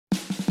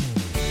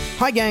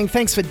Hi gang,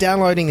 thanks for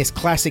downloading this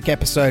classic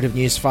episode of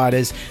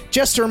Newsfighters.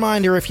 Just a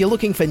reminder, if you're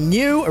looking for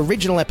new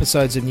original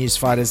episodes of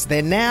Newsfighters,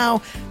 they're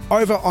now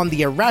over on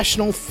the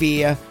Irrational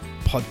Fear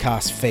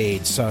podcast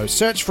feed. So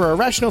search for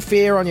Irrational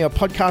Fear on your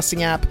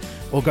podcasting app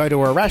or go to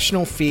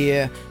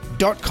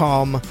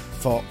irrationalfear.com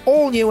for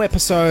all new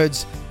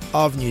episodes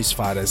of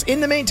Newsfighters.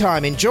 In the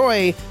meantime,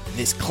 enjoy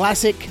this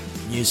classic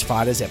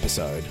Newsfighters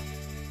episode.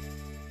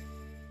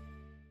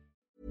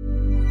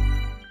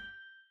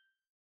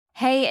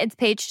 Hey, it's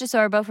Paige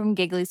DeSorbo from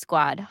Giggly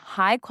Squad.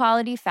 High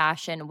quality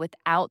fashion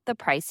without the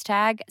price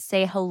tag.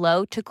 Say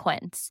hello to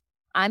Quince.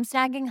 I'm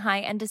snagging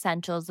high-end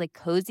essentials like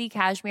cozy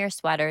cashmere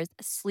sweaters,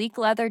 sleek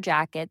leather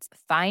jackets,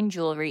 fine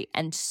jewelry,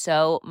 and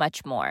so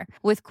much more.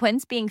 With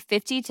Quince being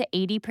 50 to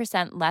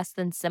 80% less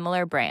than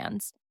similar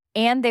brands.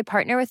 And they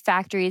partner with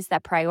factories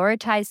that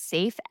prioritize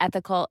safe,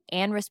 ethical,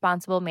 and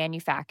responsible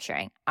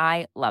manufacturing.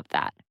 I love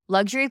that.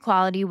 Luxury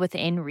quality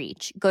within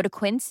reach. Go to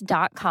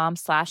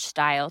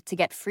quince.com/style to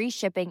get free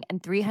shipping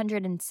and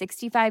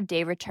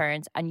 365-day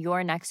returns on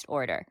your next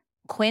order.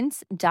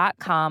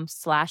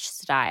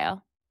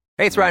 Quince.com/style.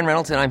 Hey, it's Ryan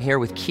Reynolds, and I'm here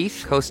with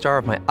Keith, co-star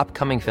of my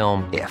upcoming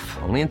film, If,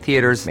 only in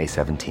theaters May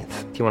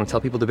 17th. Do you want to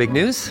tell people the big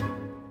news?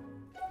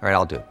 All right,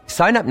 I'll do it.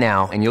 Sign up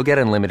now and you'll get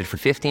unlimited for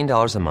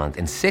 $15 a month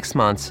and 6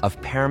 months of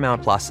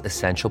Paramount Plus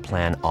Essential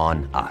Plan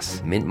on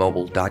us.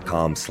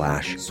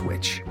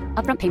 MintMobile.com/switch.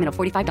 Upfront payment of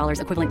 $45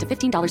 equivalent to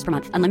 $15 per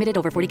month. Unlimited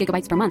over 40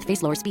 gigabytes per month.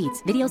 Face lower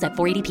speeds. Videos at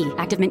 480p.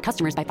 Active Mint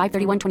customers by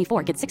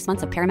 531.24 get 6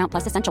 months of Paramount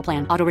Plus Essential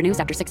Plan. Auto renews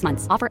after 6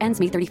 months. Offer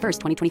ends May 31st,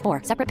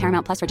 2024. Separate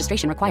Paramount Plus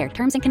registration required.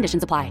 Terms and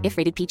conditions apply if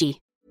rated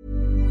PG.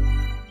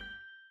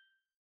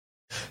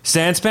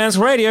 Sanspants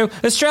Radio,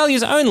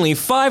 Australia's only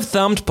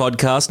 5-thumbed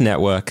podcast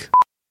network.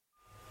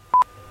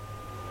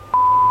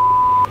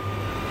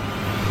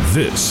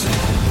 This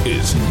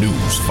is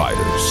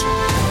Newsfighters,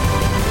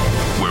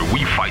 where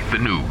we fight the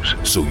news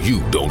so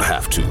you don't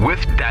have to. With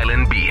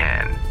Dylan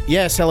Behan.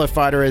 Yes, hello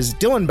fighters,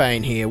 Dylan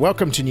Bain here.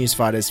 Welcome to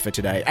Newsfighters for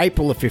today,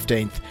 April the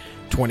 15th,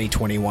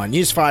 2021.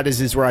 Newsfighters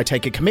is where I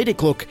take a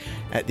comedic look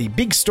at the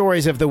big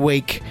stories of the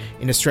week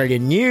in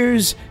Australian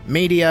news,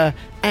 media,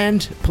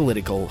 and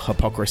political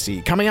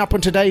hypocrisy. Coming up on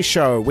today's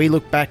show, we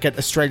look back at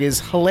Australia's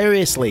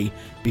hilariously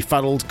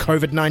befuddled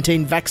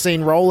COVID-19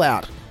 vaccine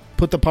rollout.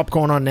 Put the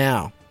popcorn on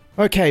now.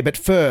 Okay, but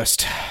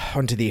first,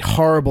 onto the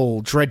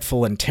horrible,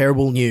 dreadful and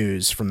terrible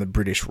news from the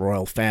British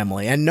royal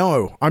family. And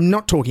no, I'm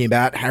not talking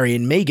about Harry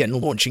and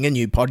Meghan launching a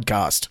new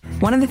podcast.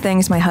 One of the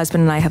things my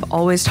husband and I have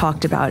always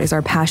talked about is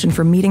our passion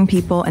for meeting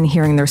people and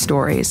hearing their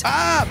stories.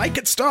 Make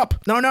it stop.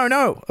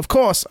 No. Of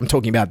course, I'm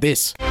talking about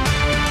this.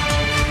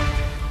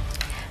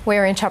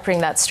 We're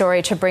interpreting that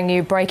story to bring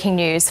you breaking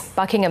news.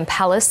 Buckingham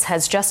Palace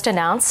has just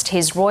announced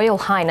His Royal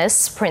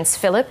Highness Prince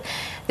Philip,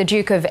 the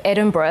Duke of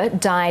Edinburgh,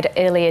 died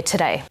earlier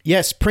today.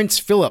 Yes, Prince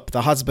Philip,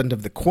 the husband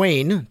of the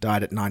Queen,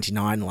 died at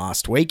 99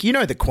 last week. You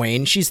know the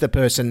Queen. She's the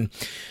person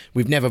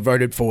we've never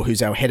voted for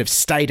who's our head of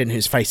state and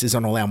whose face is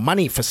on all our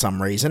money for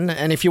some reason.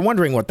 And if you're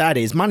wondering what that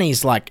is,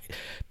 money's like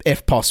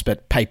FPOS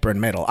but paper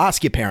and metal.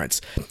 Ask your parents.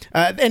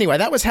 Anyway,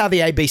 that was how the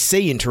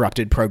ABC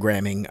interrupted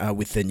programming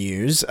with the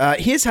news.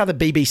 Here's how the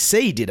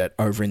BBC did it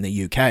over in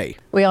the UK.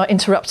 We are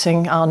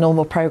interrupting our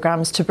normal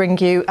programmes to bring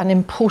you an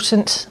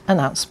important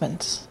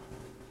announcement.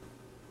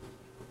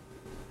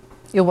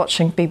 You're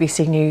watching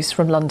BBC News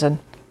from London.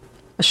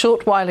 A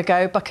short while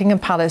ago, Buckingham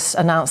Palace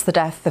announced the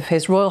death of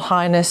His Royal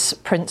Highness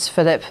Prince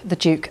Philip, the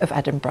Duke of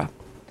Edinburgh.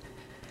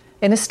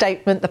 In a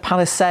statement, the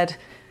palace said,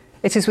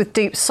 "It is with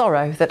deep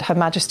sorrow that Her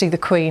Majesty the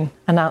Queen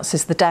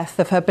announces the death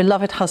of her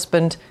beloved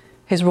husband,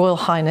 His Royal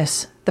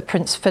Highness, the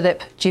Prince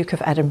Philip, Duke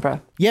of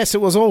Edinburgh." Yes,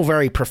 it was all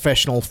very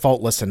professional,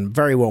 faultless and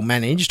very well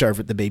managed over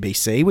at the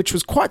BBC, which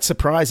was quite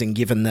surprising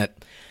given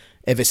that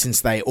ever since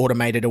they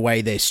automated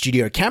away their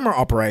studio camera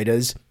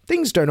operators,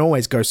 things don't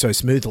always go so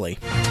smoothly.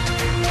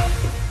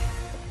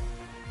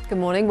 Good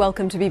morning.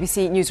 Welcome to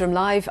BBC Newsroom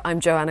Live.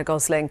 I'm Joanna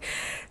Gosling.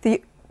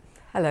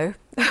 Hello.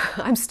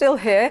 I'm still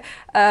here.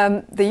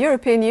 The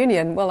European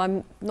Union, well,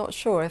 I'm not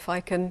sure if I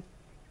can...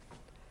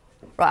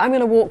 Right, I'm going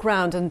to walk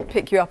round and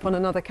pick you up on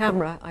another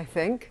camera, I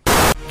think.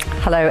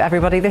 Hello,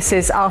 everybody. This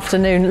is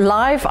Afternoon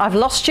Live. I've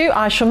lost you.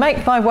 I shall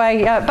make my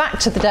way back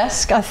to the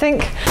desk, I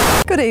think.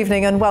 Good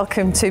evening and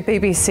welcome to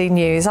BBC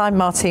News. I'm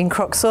Martine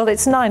Croxall.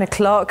 It's 9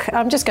 o'clock.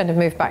 I'm just going to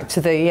move back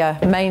to the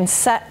main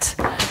set.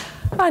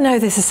 I know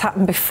this has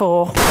happened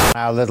before.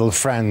 Our little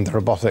friend, the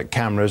robotic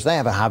cameras, they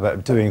have a habit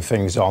of doing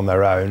things on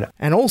their own.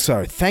 And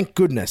also, thank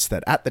goodness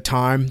that at the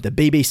time, the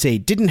BBC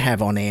didn't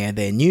have on air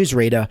their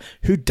newsreader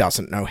who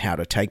doesn't know how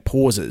to take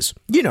pauses.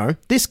 You know,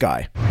 this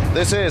guy.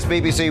 This is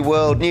BBC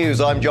World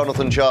News. I'm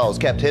Jonathan Charles,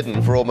 kept hidden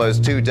for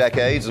almost 2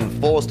 decades and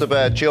forced to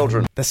bear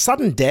children. The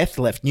sudden death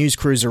left news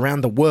crews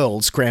around the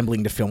world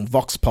scrambling to film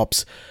vox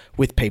pops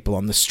with people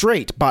on the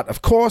street. But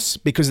of course,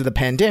 because of the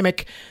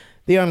pandemic,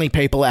 the only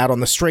people out on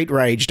the street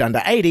were aged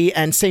under 80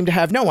 and seemed to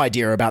have no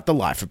idea about the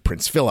life of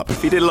Prince Philip.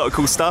 He did a lot of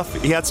cool stuff.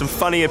 He had some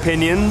funny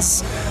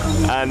opinions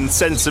and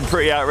said some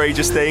pretty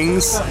outrageous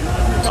things.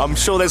 I'm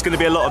sure there's going to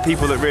be a lot of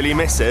people that really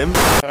miss him.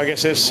 I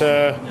guess it's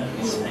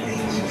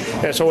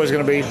it's always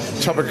going to be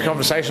topic of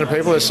conversation to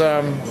people. It's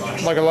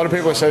like a lot of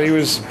people said,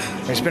 he's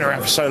been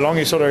around for so long.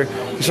 You sort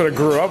of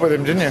grew up with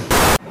him, didn't you?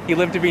 He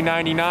lived to be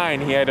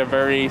 99. He had a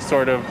very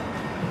sort of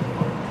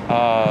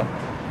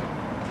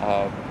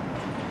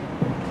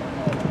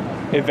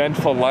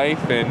eventful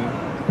life, and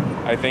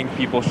I think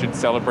people should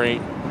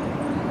celebrate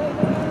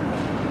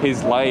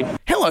his life.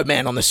 Hello,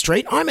 man on the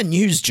street. I'm a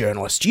news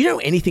journalist. Do you know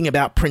anything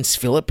about Prince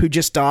Philip, who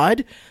just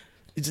died?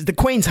 It's the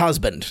Queen's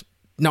husband.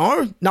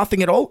 No?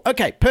 Nothing at all?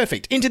 Okay,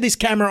 perfect. Into this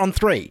camera on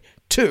 3,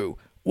 2,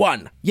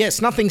 1.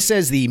 Yes, nothing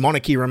says the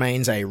monarchy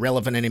remains a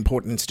relevant and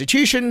important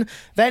institution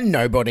than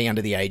nobody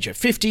under the age of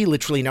 50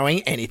 literally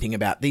knowing anything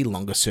about the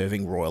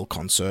longest-serving royal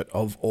consort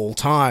of all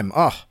time.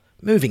 Oh,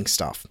 moving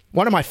stuff.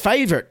 One of my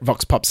favourite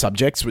Vox Pop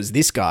subjects was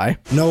this guy.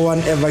 No one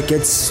ever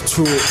gets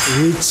to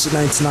reach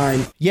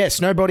 99. Yes,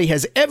 nobody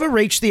has ever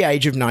reached the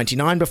age of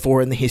 99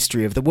 before in the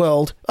history of the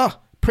world. Oh,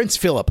 Prince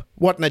Philip,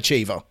 what an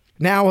achiever.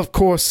 Now, of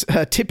course,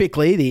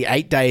 typically the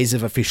 8 days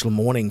of official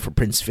mourning for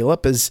Prince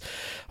Philip has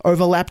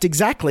overlapped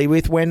exactly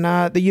with when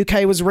the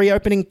UK was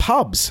reopening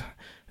pubs.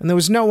 And there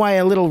was no way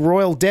a little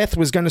royal death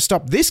was going to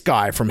stop this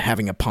guy from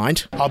having a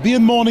pint. I'll be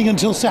in mourning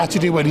until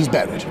Saturday when he's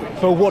buried.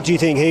 Well, what do you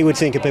think he would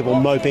think of people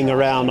moping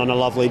around on a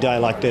lovely day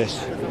like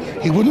this?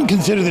 He wouldn't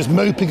consider this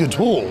moping at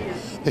all.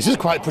 This is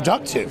quite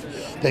productive.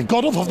 They've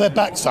got off their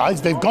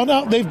backsides, they've gone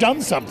out, they've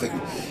done something.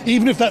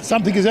 Even if that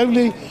something is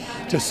only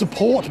to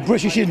support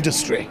British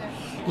industry,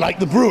 like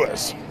the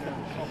brewers.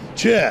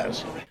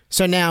 Cheers.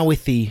 So now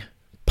with the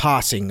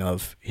passing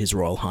of His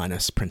Royal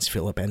Highness Prince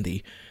Philip and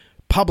the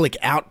public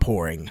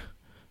outpouring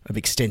of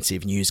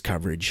extensive news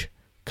coverage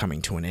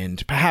coming to an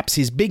end, perhaps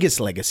his biggest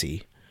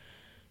legacy,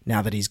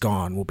 now that he's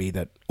gone, will be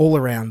that all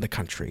around the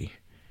country,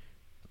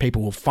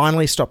 people will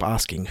finally stop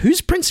asking, who's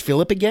Prince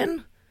Philip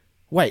again?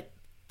 Wait,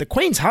 the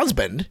Queen's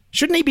husband?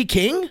 Shouldn't he be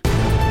king?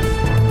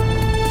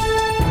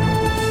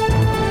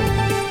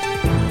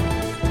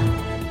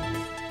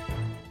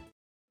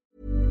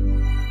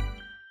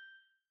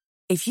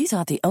 If you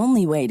thought the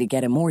only way to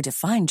get a more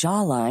defined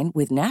jawline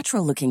with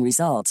natural-looking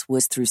results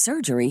was through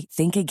surgery,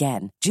 think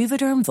again.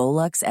 Juvederm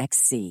Volux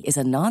XC is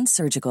a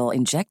non-surgical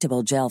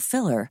injectable gel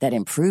filler that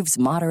improves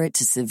moderate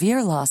to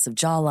severe loss of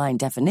jawline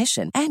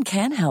definition and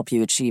can help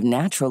you achieve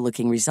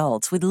natural-looking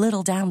results with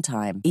little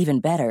downtime. Even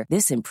better,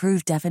 this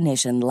improved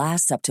definition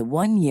lasts up to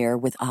 1 year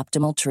with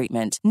optimal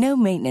treatment. No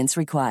maintenance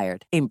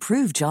required.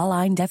 Improve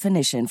jawline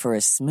definition for a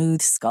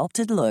smooth,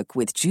 sculpted look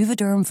with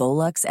Juvederm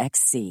Volux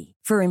XC.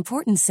 For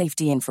important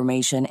safety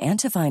information and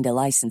to find a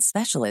licensed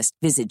specialist,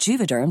 visit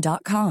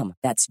Juvederm.com.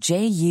 That's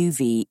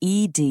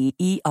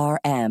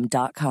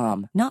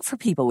Juvederm.com. Not for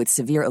people with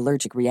severe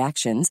allergic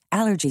reactions,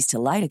 allergies to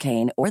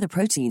lidocaine, or the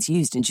proteins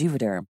used in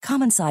Juvederm.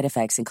 Common side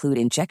effects include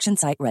injection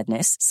site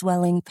redness,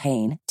 swelling,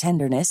 pain,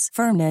 tenderness,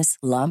 firmness,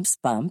 lumps,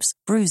 bumps,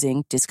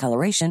 bruising,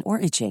 discoloration, or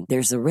itching.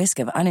 There's a risk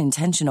of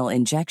unintentional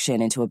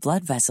injection into a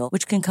blood vessel,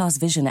 which can cause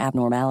vision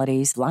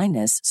abnormalities,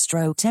 blindness,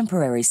 stroke,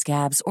 temporary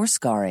scabs, or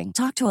scarring.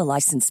 Talk to a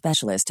licensed specialist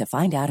to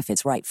find out if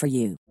it's right for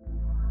you.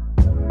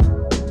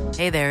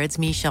 Hey there, it's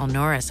Michelle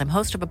Norris. I'm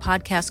host of a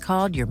podcast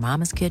called Your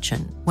Mama's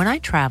Kitchen. When I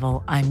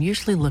travel, I'm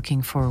usually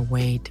looking for a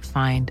way to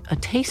find a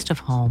taste of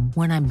home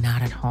when I'm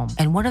not at home.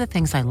 And one of the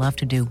things I love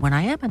to do when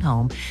I am at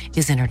home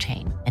is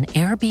entertain. And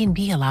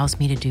Airbnb allows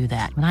me to do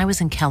that. When I was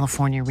in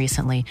California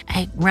recently,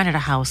 I rented a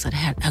house that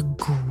had a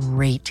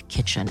great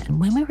kitchen. And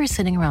when we were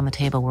sitting around the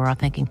table, we were all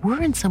thinking,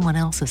 we're in someone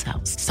else's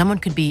house. Someone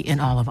could be in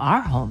all of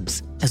our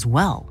homes as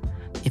well.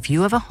 If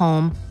you have a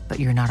home, but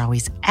you're not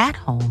always at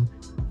home,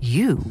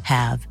 you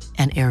have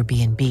an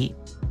Airbnb.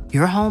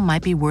 Your home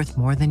might be worth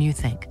more than you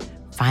think.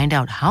 Find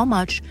out how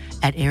much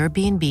at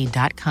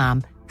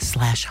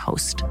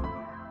airbnb.com/host.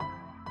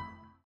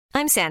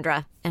 I'm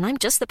Sandra, and I'm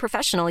just the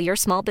professional your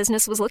small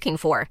business was looking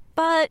for.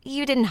 But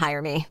you didn't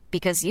hire me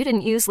because you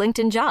didn't use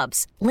LinkedIn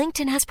Jobs.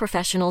 LinkedIn has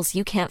professionals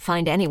you can't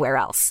find anywhere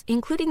else,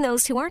 including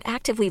those who aren't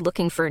actively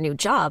looking for a new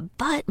job,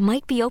 but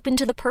might be open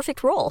to the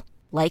perfect role,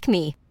 like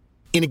me.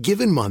 In a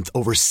given month,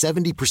 over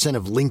 70%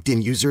 of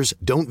LinkedIn users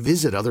don't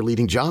visit other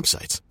leading job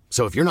sites.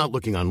 So if you're not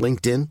looking on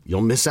LinkedIn,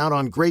 you'll miss out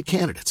on great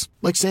candidates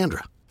like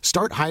Sandra.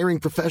 Start hiring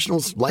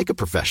professionals like a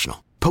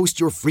professional. Post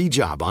your free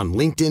job on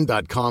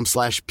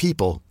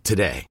linkedin.com/people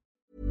today.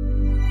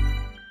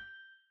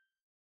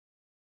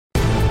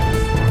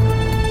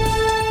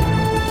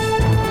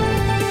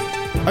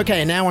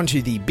 Okay, now on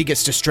to the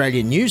biggest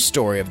Australian news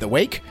story of the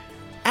week.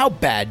 Our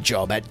bad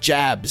job at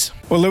jabs.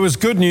 Well, there was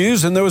good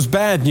news and there was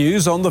bad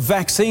news on the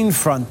vaccine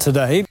front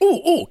today.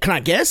 Ooh, can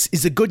I guess?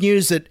 Is the good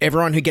news that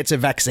everyone who gets a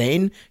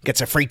vaccine gets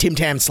a free Tim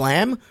Tam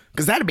Slam?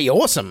 Because that'd be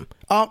awesome.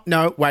 Oh,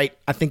 no, wait,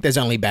 I think there's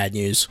only bad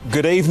news.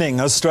 Good evening.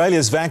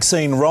 Australia's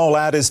vaccine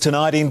rollout is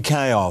tonight in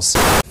chaos.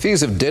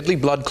 Fears of deadly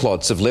blood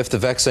clots have left the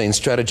vaccine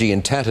strategy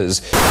in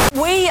tatters.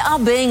 We are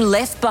being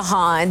left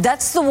behind.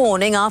 That's the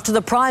warning after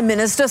the Prime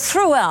Minister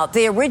threw out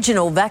the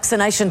original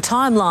vaccination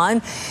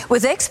timeline,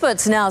 with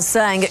experts now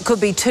saying it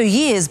could be 2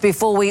 years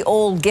before we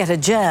all get a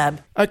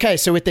jab. Okay,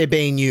 so with there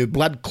being new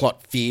blood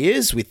clot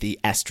fears with the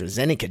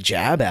AstraZeneca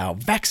jab, our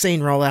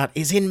vaccine rollout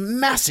is in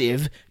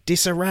massive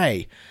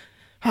disarray.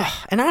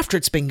 And after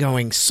it's been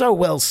going so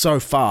well so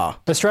far.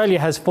 Australia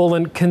has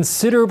fallen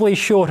considerably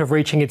short of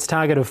reaching its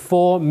target of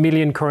 4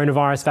 million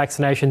coronavirus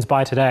vaccinations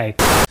by today.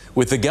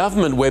 With the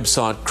government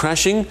website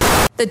crashing.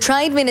 The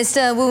Trade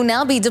Minister will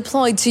now be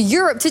deployed to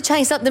Europe to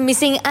chase up the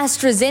missing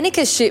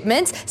AstraZeneca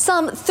shipments,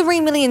 some 3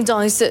 million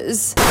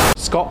doses.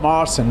 Scott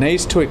Morrison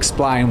needs to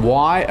explain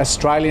why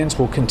Australians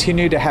will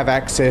continue to have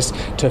access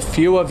to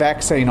fewer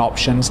vaccine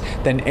options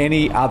than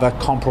any other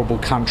comparable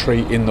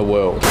country in the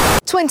world.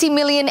 20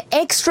 million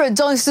extra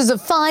doses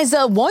of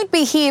Pfizer won't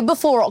be here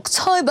before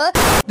October.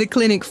 The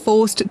clinic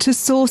forced to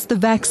source the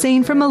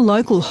vaccine from a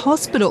local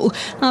hospital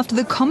after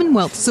the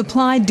Commonwealth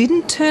supply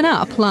didn't turn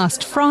up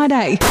last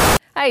Friday.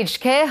 Aged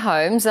care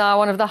homes are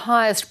one of the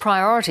highest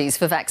priorities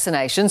for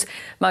vaccinations.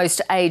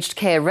 Most aged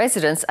care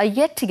residents are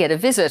yet to get a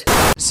visit.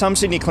 Some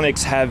Sydney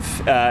clinics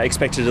have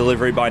expected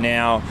delivery by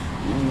now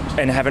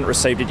and haven't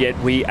received it yet.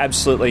 We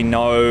absolutely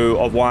know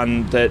of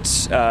one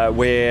that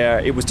where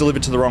it was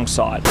delivered to the wrong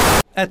site.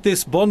 At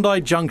this Bondi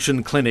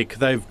Junction clinic,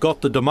 they've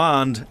got the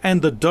demand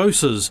and the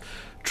doses.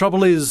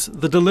 Trouble is,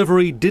 the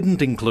delivery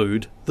didn't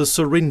include the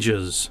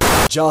syringes.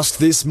 Just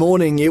this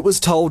morning, it was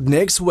told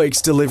next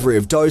week's delivery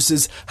of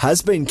doses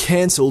has been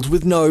cancelled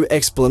with no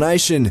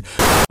explanation.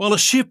 While a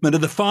shipment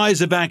of the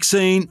Pfizer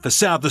vaccine for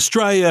South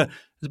Australia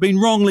has been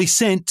wrongly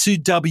sent to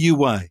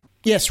WA.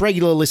 Yes,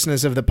 regular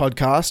listeners of the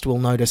podcast will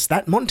notice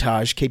that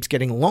montage keeps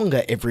getting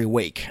longer every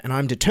week, and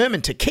I'm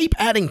determined to keep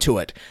adding to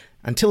it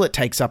until it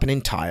takes up an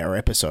entire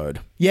episode.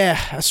 Yeah,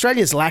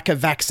 Australia's lack of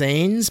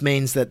vaccines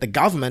means that the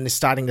government is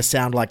starting to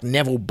sound like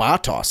Neville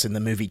Bartos in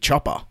the movie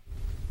Chopper.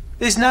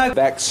 There's no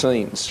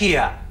vaccines.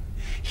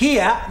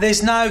 Here,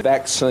 there's no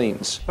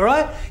vaccines. All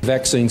right?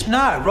 Vaccines.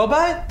 No,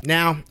 Robbo?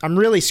 Now, I'm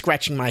really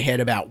scratching my head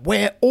about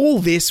where all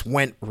this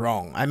went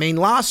wrong. I mean,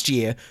 last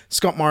year,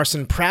 Scott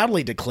Morrison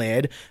proudly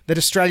declared that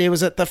Australia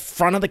was at the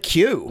front of the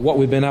queue. What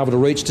we've been able to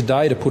reach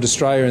today to put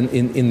Australia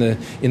in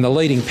the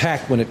leading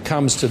pack when it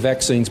comes to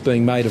vaccines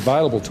being made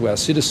available to our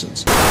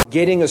citizens.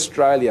 Getting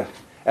Australia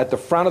at the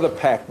front of the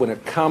pack when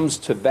it comes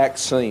to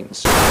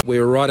vaccines.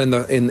 We're right in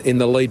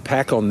the lead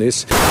pack on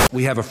this.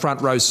 We have a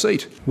front row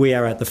seat. We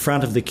are at the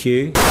front of the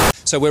queue.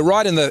 So we're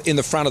right in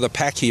the front of the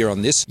pack here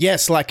on this.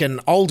 Yes, like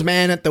an old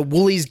man at the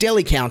Woolies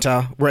deli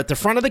counter. We're at the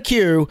front of the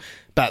queue,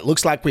 but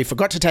looks like we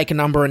forgot to take a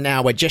number and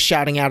now we're just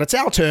shouting out it's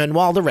our turn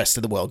while the rest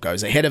of the world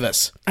goes ahead of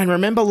us. And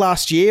remember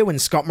last year when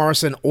Scott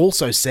Morrison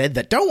also said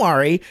that, don't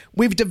worry,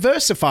 we've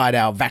diversified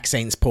our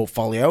vaccines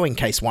portfolio in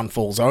case one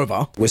falls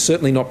over. We're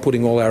certainly not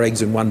putting all our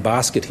eggs in one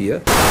basket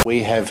here.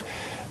 We have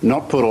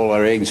not put all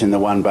our eggs in the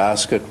one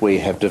basket. We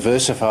have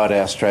diversified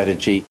our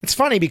strategy. It's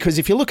funny because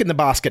if you look in the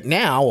basket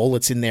now, all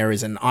that's in there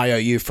is an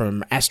IOU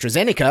from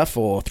AstraZeneca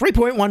for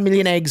 3.1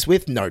 million eggs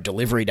with no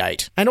delivery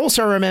date. And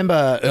also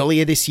remember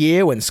earlier this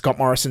year when Scott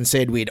Morrison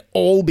said we'd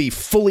all be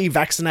fully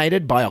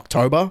vaccinated by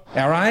October?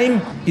 Our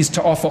aim is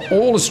to offer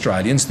all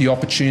Australians the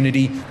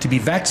opportunity to be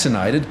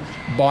vaccinated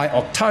by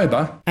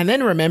October. And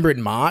then remember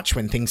in March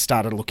when things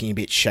started looking a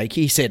bit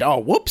shaky, he said, oh,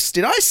 whoops,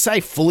 did I say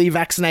fully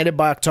vaccinated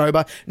by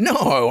October?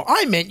 No,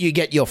 I meant you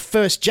get your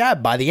first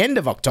jab by the end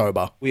of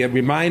October. We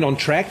remain on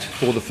track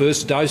for the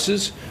first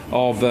doses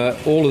of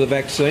all of the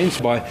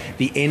vaccines by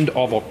the end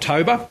of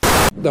October.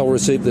 They'll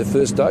receive their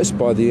first dose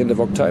by the end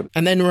of October.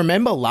 And then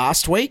remember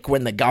last week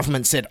when the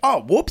government said,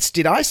 oh, whoops,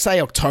 did I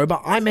say October?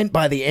 I meant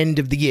by the end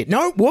of the year.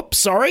 No, whoops,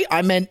 sorry,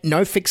 I meant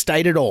no fixed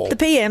date at all. The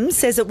PM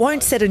says it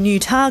won't set a new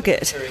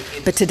target,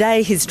 but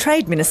today his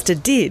Trade Minister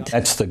did.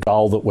 That's the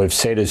goal that we've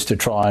set, is to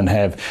try and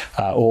have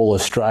all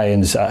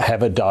Australians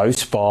have a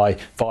dose by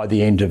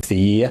the end of the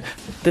year.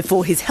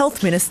 Before his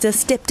Health Minister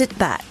stepped it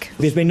back.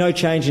 There's been no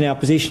change in our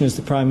position, as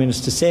the Prime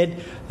Minister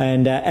said,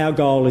 and our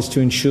goal is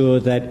to ensure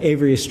that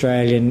every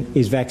Australian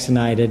is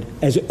vaccinated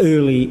as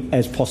early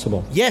as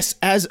possible. Yes,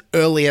 as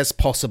early as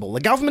possible. The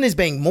government is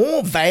being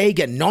more vague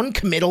and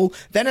non-committal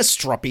than a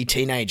stroppy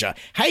teenager.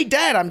 Hey,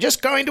 Dad, I'm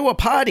just going to a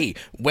party.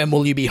 When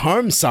will you be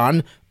home,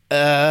 son?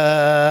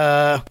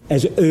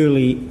 As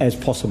early as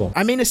possible.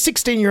 I mean, a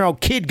 16-year-old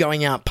kid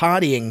going out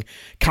partying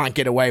can't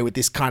get away with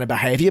this kind of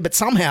behaviour, but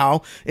somehow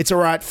it's all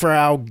right for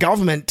our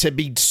government to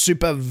be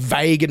super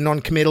vague and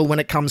non-committal when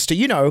it comes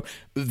to,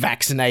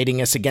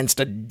 vaccinating us against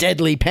a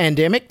deadly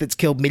pandemic that's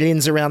killed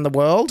millions around the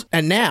world.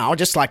 And now,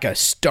 just like a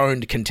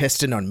stoned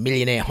contestant on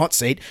Millionaire Hot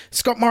Seat,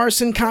 Scott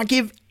Morrison can't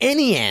give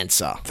any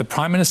answer. The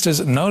Prime Minister's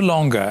no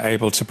longer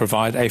able to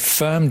provide a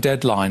firm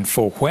deadline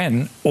for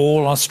when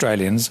all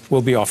Australians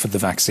will be offered the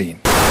vaccine.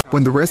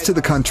 When the rest of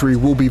the country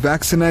will be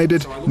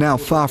vaccinated, now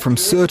far from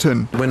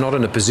certain. We're not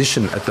in a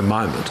position at the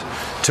moment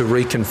to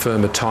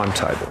reconfirm a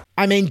timetable.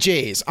 I mean,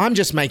 geez, I'm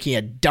just making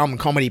a dumb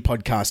comedy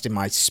podcast in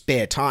my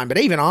spare time, but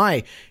even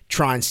I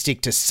try and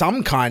stick to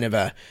some kind of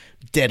a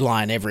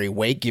deadline every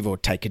week, give or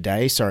take a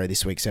day. Sorry,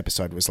 this week's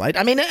episode was late.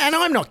 I mean, and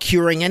I'm not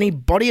curing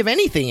anybody of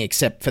anything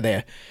except for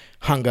their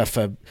hunger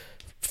for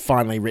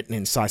finely written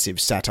incisive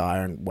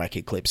satire and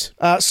wacky clips.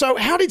 So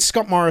how did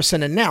Scott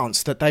Morrison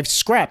announce that they've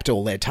scrapped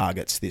all their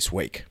targets this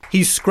week?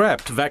 He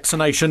scrapped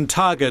vaccination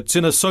targets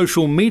in a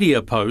social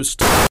media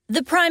post.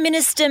 The Prime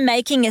Minister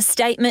making a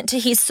statement to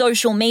his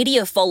social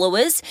media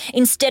followers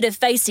instead of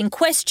facing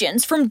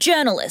questions from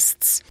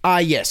journalists.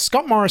 Yes,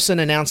 Scott Morrison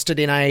announced it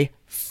in a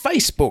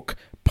Facebook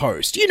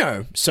post. You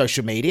know,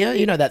 social media.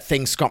 You know that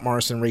thing Scott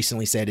Morrison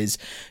recently said is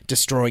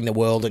destroying the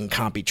world and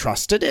can't be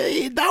trusted.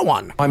 That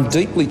one. I'm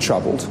deeply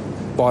troubled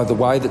by the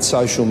way that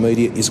social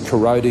media is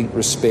corroding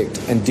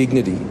respect and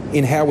dignity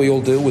in how we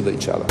all deal with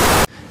each other.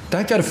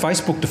 Don't go to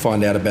Facebook to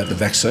find out about the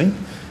vaccine.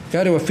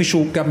 Go to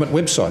official government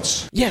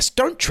websites. Yes,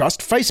 don't trust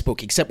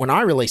Facebook, except when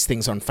I release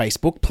things on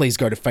Facebook. Please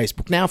go to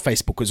Facebook now.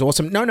 Facebook is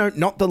awesome. No,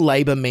 not the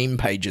Labor meme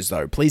pages,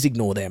 though. Please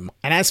ignore them.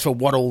 And as for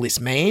what all this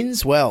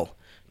means, well,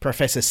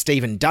 Professor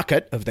Stephen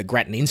Duckett of the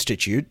Grattan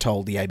Institute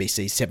told the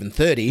ABC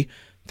 7:30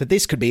 that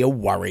this could be a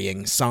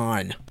worrying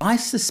sign. I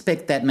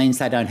suspect that means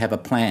they don't have a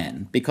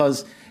plan,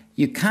 because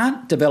you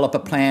can't develop a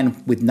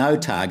plan with no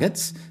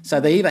targets, so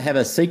they either have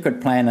a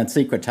secret plan and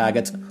secret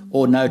targets,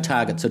 or no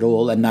targets at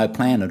all and no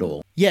plan at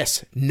all.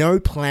 Yes, no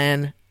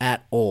plan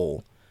at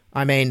all.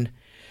 I mean,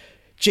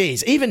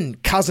 geez, even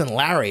Cousin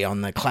Larry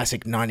on the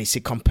classic 90s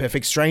sitcom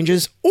Perfect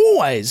Strangers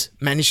always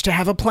managed to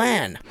have a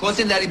plan.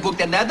 Cousin Larry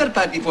booked another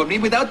party for me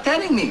without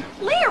telling me.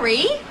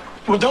 Larry?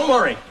 Well, don't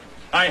worry.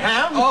 I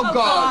have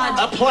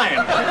a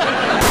plan.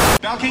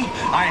 Balky,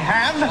 I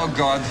have a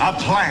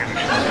plan.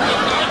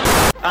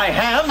 I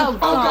have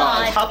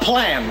a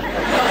plan.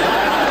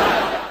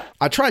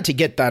 I tried to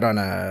get that on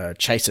a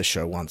Chaser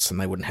show once and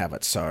they wouldn't have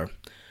it, so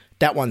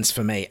that one's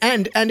for me.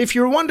 And if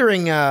you're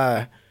wondering,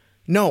 no,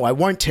 I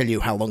won't tell you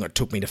how long it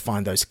took me to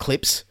find those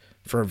clips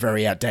for a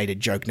very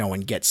outdated joke no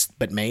one gets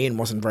but me and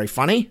wasn't very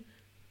funny.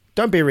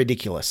 Don't be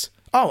ridiculous.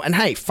 Oh, and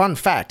hey, fun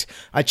fact,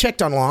 I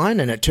checked online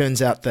and it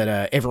turns out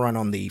that everyone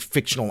on the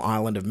fictional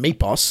island of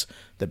Mypos,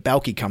 that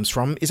Balky comes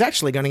from, is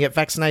actually going to get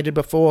vaccinated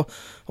before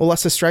all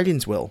us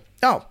Australians will.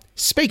 Oh,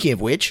 speaking of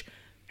which,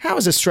 how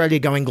is Australia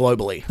going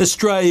globally?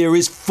 Australia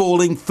is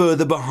falling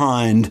further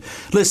behind.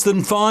 Less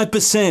than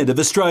 5% of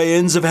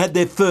Australians have had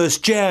their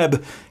first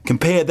jab.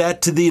 Compare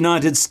that to the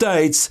United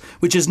States,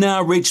 which has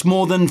now reached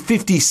more than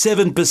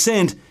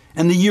 57%,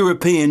 and the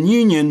European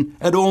Union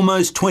at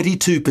almost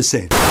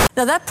 22%.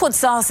 Now that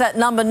puts us at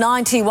number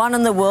 91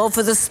 in the world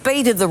for the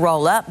speed of the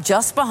rollout,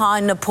 just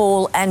behind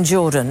Nepal and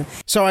Jordan.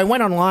 So I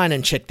went online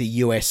and checked the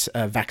US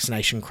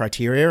vaccination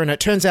criteria, and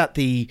it turns out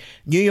the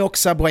New York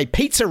subway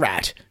pizza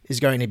rat is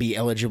going to be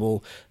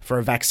eligible for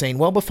a vaccine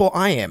well before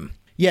I am.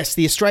 Yes,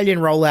 the Australian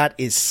rollout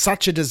is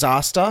such a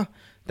disaster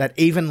that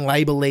even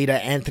Labor leader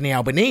Anthony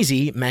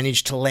Albanese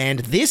managed to land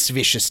this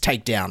vicious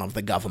takedown of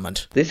the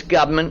government. This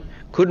government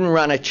couldn't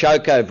run a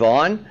choco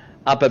vine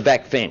up a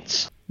back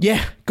fence.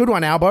 Yeah, good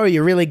one, Albo.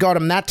 You really got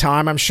him that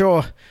time. I'm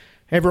sure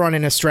everyone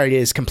in Australia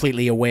is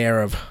completely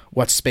aware of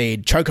what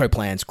speed choco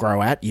plants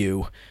grow at,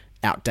 you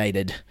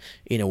outdated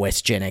inner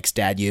West Gen X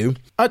dad you.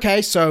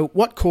 Okay, so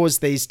what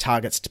caused these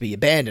targets to be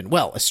abandoned?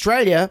 Well,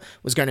 Australia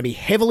was going to be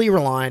heavily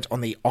reliant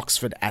on the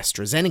Oxford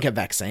AstraZeneca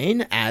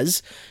vaccine,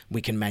 as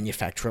we can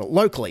manufacture it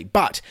locally.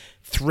 But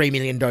 3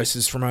 million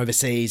doses from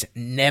overseas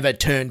never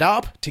turned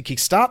up to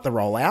kickstart the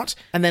rollout.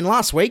 And then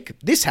last week,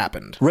 this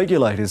happened.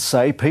 Regulators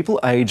say people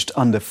aged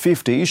under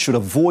 50 should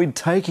avoid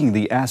taking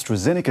the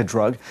AstraZeneca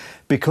drug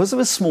because of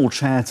a small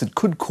chance it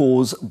could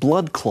cause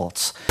blood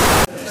clots.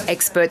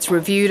 Experts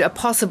reviewed a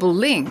possible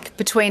link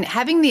between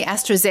having the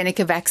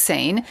AstraZeneca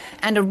vaccine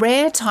and a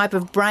rare type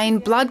of brain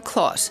blood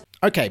clot.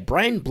 Okay,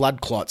 brain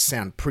blood clots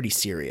sound pretty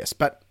serious,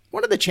 but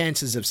what are the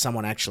chances of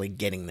someone actually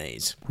getting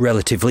these?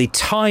 Relatively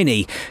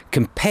tiny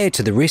compared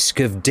to the risk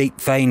of deep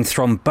vein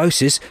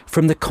thrombosis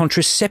from the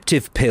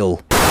contraceptive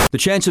pill. The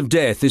chance of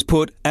death is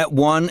put at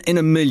 1 in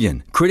a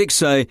million. Critics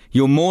say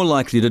you're more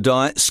likely to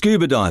die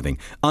scuba diving,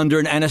 under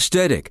an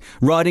anaesthetic,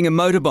 riding a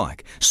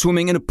motorbike,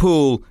 swimming in a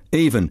pool,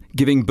 even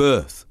giving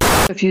birth.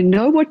 If you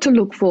know what to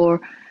look for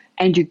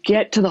and you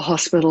get to the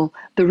hospital,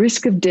 the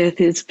risk of death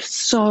is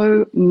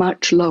so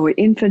much lower,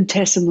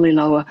 infinitesimally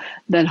lower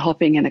than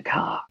hopping in a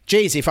car.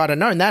 Geez, if I'd have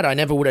known that, I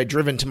never would have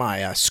driven to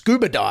my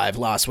scuba dive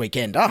last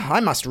weekend. Oh, I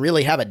must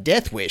really have a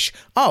death wish.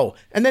 Oh,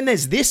 and then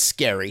there's this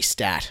scary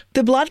stat.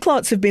 The blood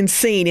clots have been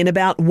seen in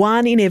about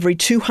 1 in every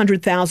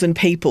 200,000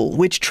 people,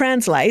 which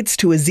translates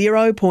to a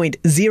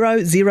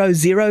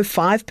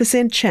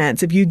 0.0005%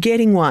 chance of you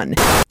getting one.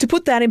 To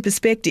put that in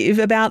perspective,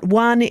 about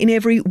 1 in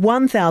every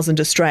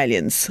 1,000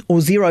 Australians, or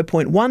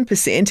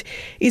 0.1%,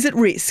 is at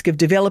risk of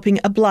developing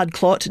a blood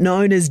clot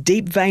known as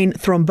deep vein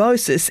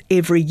thrombosis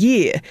every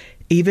year,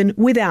 even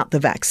without the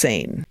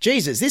vaccine.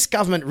 Jesus, this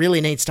government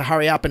really needs to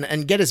hurry up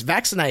and get us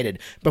vaccinated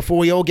before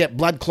we all get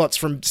blood clots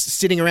from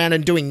sitting around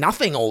and doing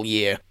nothing all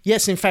year.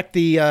 Yes, in fact,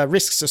 the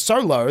risks are so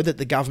low that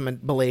the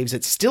government believes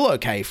it's still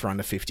okay for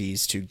under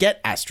 50s to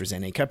get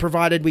AstraZeneca,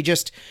 provided we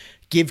just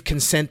give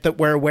consent that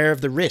we're aware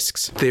of the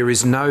risks. There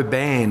is no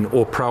ban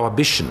or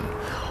prohibition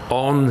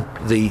on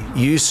the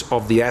use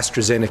of the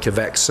AstraZeneca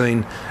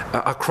vaccine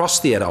across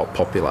the adult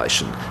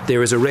population.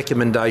 There is a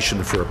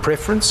recommendation for a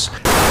preference.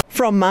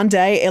 From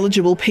Monday,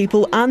 eligible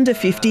people under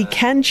 50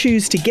 can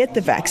choose to get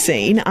the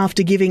vaccine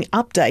after giving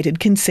updated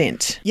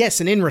consent. Yes,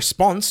 and in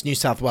response, New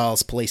South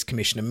Wales Police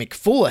Commissioner Mick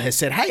Fuller has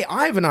said, hey,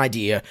 I have an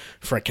idea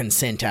for a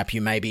consent app you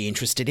may be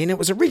interested in. It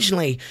was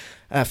originally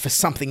for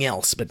something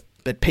else,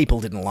 but people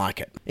didn't like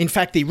it. In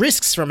fact, the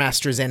risks from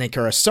AstraZeneca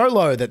are so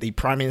low that the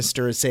Prime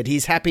Minister has said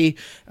he's happy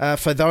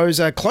for those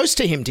close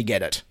to him to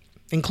get it,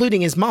 including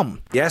his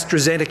mum. The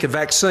AstraZeneca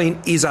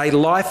vaccine is a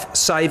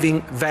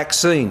life-saving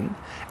vaccine,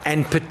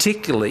 and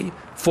particularly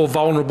for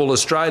vulnerable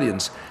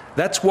Australians.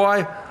 That's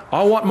why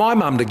I want my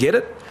mum to get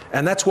it,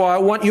 and that's why I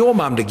want your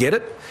mum to get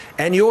it,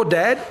 and your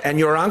dad, and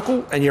your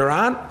uncle, and your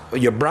aunt, or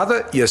your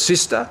brother, your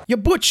sister. Your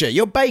butcher,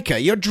 your baker,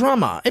 your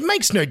drummer. It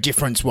makes no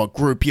difference what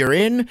group you're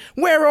in.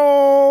 We're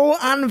all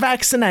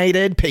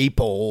unvaccinated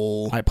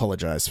people. I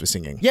apologise for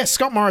singing. Yes,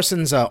 Scott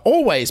Morrison's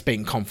always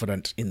been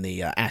confident in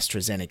the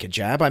AstraZeneca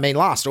jab. I mean,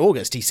 last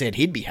August he said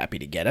he'd be happy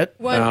to get it.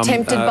 Weren't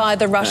tempted by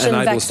the Russian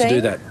enables vaccine? to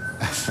do that.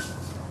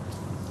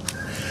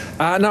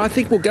 No, I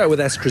think we'll go with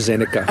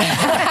AstraZeneca.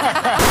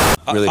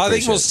 I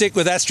think we'll stick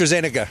with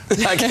AstraZeneca.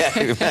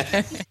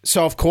 Okay.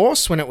 So, of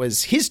course, when it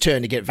was his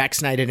turn to get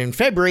vaccinated in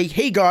February,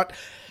 he got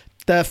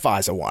the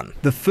Pfizer one.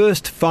 The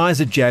first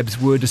Pfizer jabs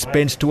were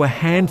dispensed to a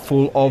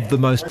handful of the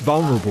most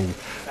vulnerable,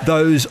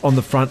 those on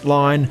the front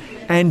line,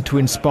 and to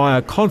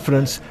inspire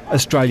confidence,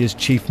 Australia's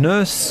chief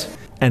nurse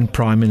and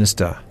Prime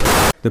Minister.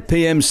 The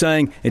PM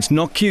saying it's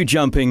not queue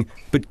jumping,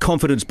 but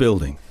confidence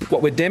building.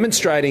 What we're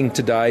demonstrating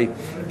today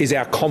is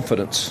our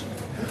confidence.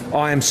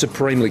 I am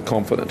supremely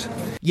confident.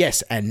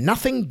 Yes, and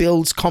nothing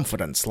builds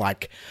confidence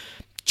like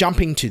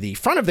jumping to the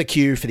front of the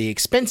queue for the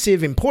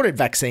expensive imported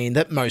vaccine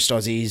that most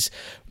Aussies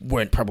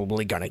weren't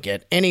probably going to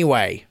get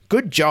anyway.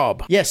 Good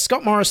job. Yes,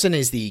 Scott Morrison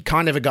is the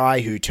kind of a guy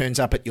who turns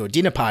up at your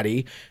dinner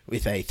party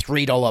with a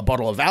 $3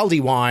 bottle of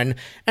Aldi wine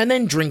and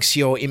then drinks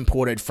your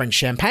imported French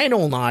champagne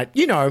all night,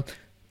 you know,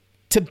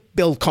 to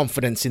build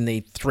confidence in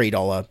the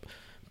 $3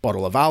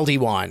 bottle of Aldi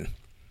wine.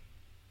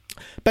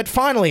 But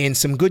finally, in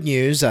some good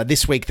news,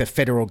 this week the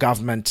federal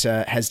government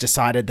has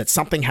decided that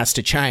something has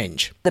to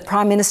change. The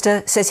Prime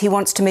Minister says he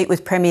wants to meet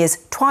with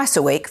premiers twice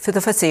a week for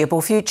the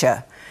foreseeable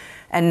future.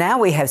 And now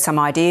we have some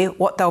idea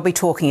what they'll be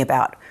talking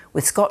about,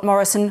 with Scott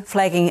Morrison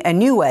flagging a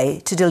new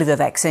way to deliver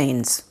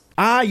vaccines.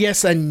 Ah,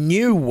 yes, a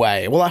new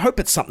way. Well, I hope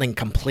it's something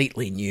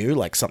completely new,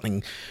 like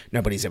something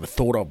nobody's ever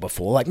thought of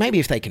before. Like maybe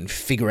if they can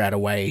figure out a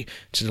way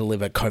to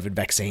deliver COVID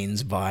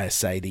vaccines via,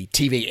 say, the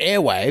TV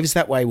airwaves,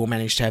 that way we'll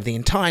manage to have the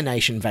entire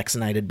nation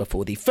vaccinated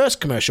before the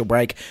first commercial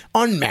break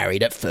on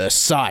Married at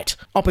First Sight.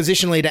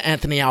 Opposition leader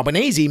Anthony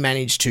Albanese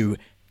managed to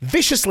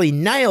viciously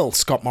nail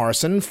Scott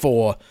Morrison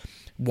for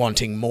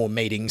wanting more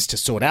meetings to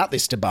sort out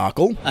this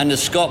debacle. Under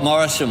Scott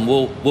Morrison,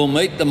 we'll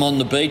meet them on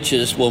the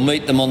beaches, we'll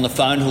meet them on the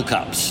phone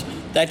hookups.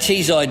 That's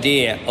his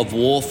idea of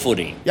war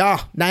footy.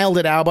 Yeah, nailed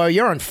it, Albo.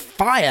 You're on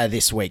fire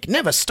this week.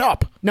 Never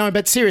stop. No,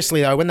 but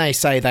seriously, though, when they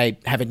say they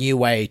have a new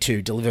way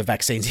to deliver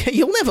vaccines,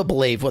 you'll never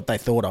believe what they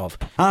thought of.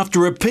 After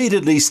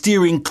repeatedly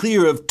steering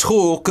clear of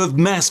talk of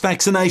mass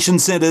vaccination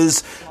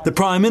centres, the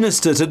Prime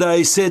Minister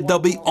today said they'll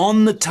be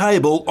on the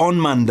table on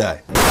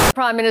Monday. The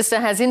Prime Minister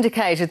has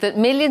indicated that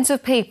millions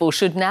of people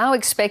should now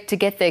expect to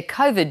get their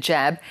COVID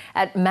jab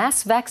at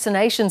mass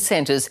vaccination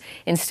centres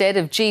instead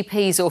of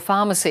GPs or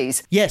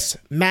pharmacies. Yes,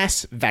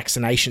 mass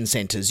vaccination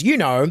centres. You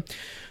know,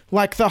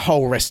 like the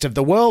whole rest of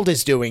the world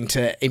is doing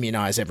to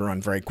immunise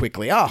everyone very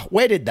quickly.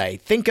 Where did they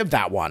think of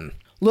that one?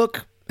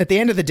 Look, at the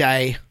end of the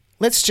day,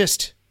 let's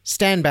just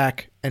stand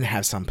back and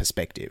have some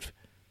perspective.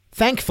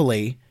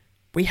 Thankfully,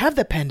 we have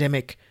the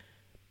pandemic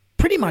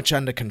pretty much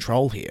under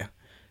control here.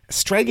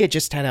 Australia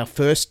just had our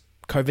first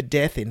COVID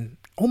death in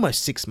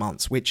almost 6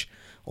 months, which,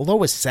 although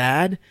was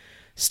sad,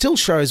 still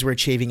shows we're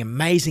achieving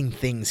amazing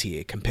things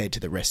here compared to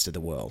the rest of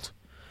the world.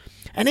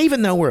 And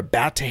even though we're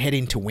about to head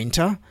into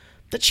winter,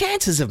 the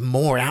chances of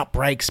more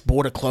outbreaks,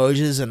 border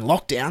closures and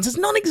lockdowns is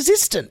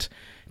non-existent.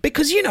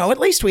 Because, you know, at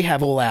least we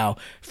have all our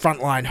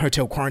frontline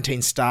hotel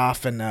quarantine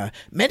staff and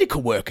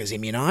medical workers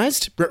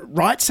immunised.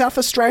 Right, South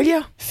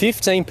Australia?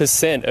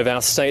 15% of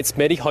our state's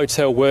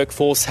Medi-Hotel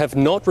workforce have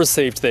not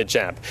received their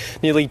jab,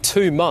 nearly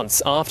 2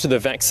 months after the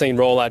vaccine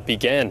rollout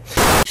began.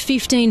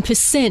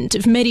 15%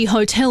 of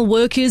Medi-Hotel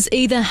workers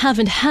either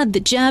haven't had the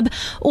jab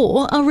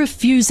or are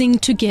refusing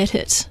to get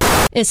it.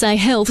 SA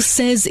Health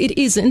says it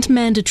isn't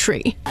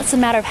mandatory. It's a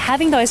matter of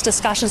having those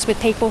discussions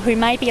with people who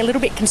may be a little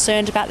bit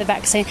concerned about the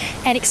vaccine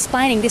and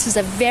explaining this is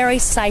a very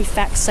safe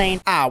vaccine.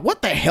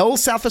 What the hell,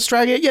 South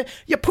Australia?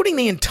 You're putting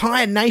the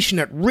entire nation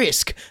at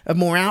risk of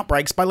more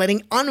outbreaks by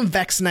letting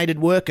unvaccinated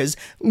workers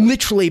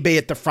literally be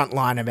at the front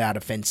line of our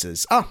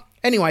defences.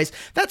 Anyways,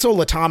 that's all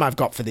the time I've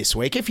got for this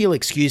week. If you'll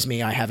excuse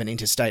me, I have an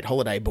interstate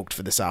holiday booked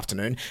for this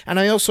afternoon, and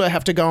I also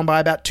have to go and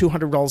buy about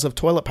 200 rolls of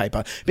toilet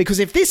paper, because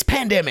if this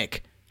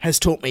pandemic has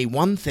taught me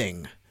one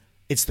thing,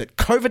 it's that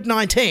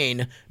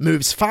COVID-19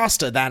 moves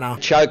faster than a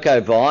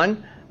Choco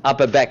vine up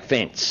a back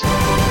fence.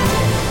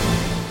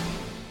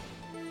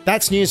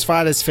 That's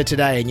Newsfighters for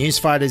today.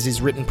 Newsfighters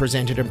is written,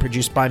 presented and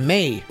produced by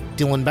me,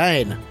 Dylan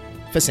Bain.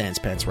 for Sans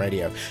Pants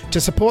Radio. To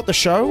support the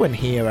show and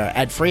hear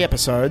ad-free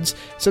episodes,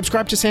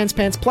 subscribe to Sans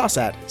Pants Plus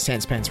at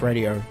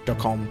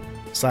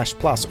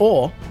sanspantsradio.com/plus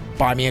or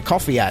buy me a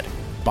coffee at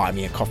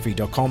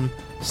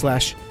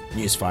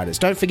buymeacoffee.com/newsfighters.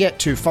 Don't forget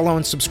to follow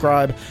and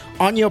subscribe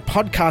on your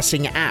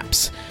podcasting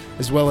apps,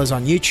 as well as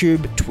on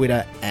YouTube,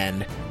 Twitter,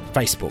 and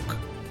Facebook.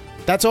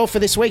 That's all for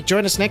this week.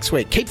 Join us next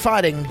week. Keep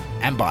fighting,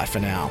 and bye for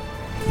now.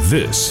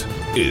 This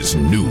is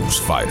News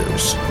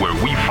Fighters, where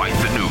we fight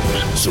the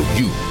news so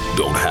you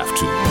don't have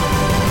to.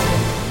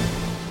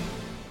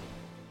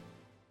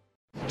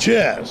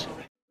 Cheers.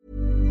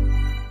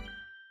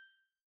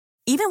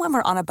 Even when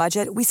we're on a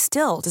budget, we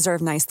still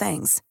deserve nice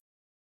things.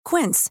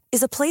 Quince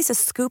is a place to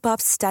scoop up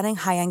stunning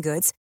high-end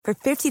goods for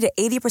 50 to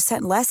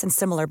 80% less than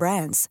similar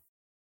brands.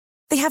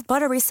 They have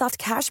buttery soft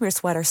cashmere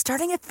sweaters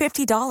starting at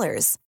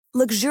 $50,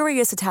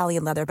 luxurious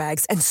Italian leather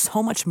bags, and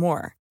so much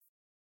more.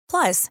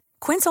 Plus,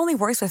 Quince only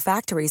works with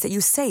factories that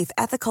use safe,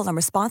 ethical, and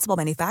responsible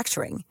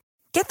manufacturing.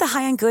 Get the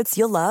high-end goods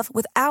you'll love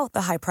without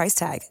the high price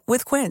tag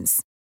with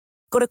Quince.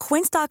 Go to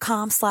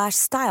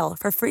quince.com/style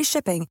for free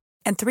shipping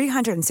and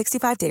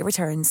 365-day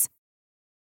returns.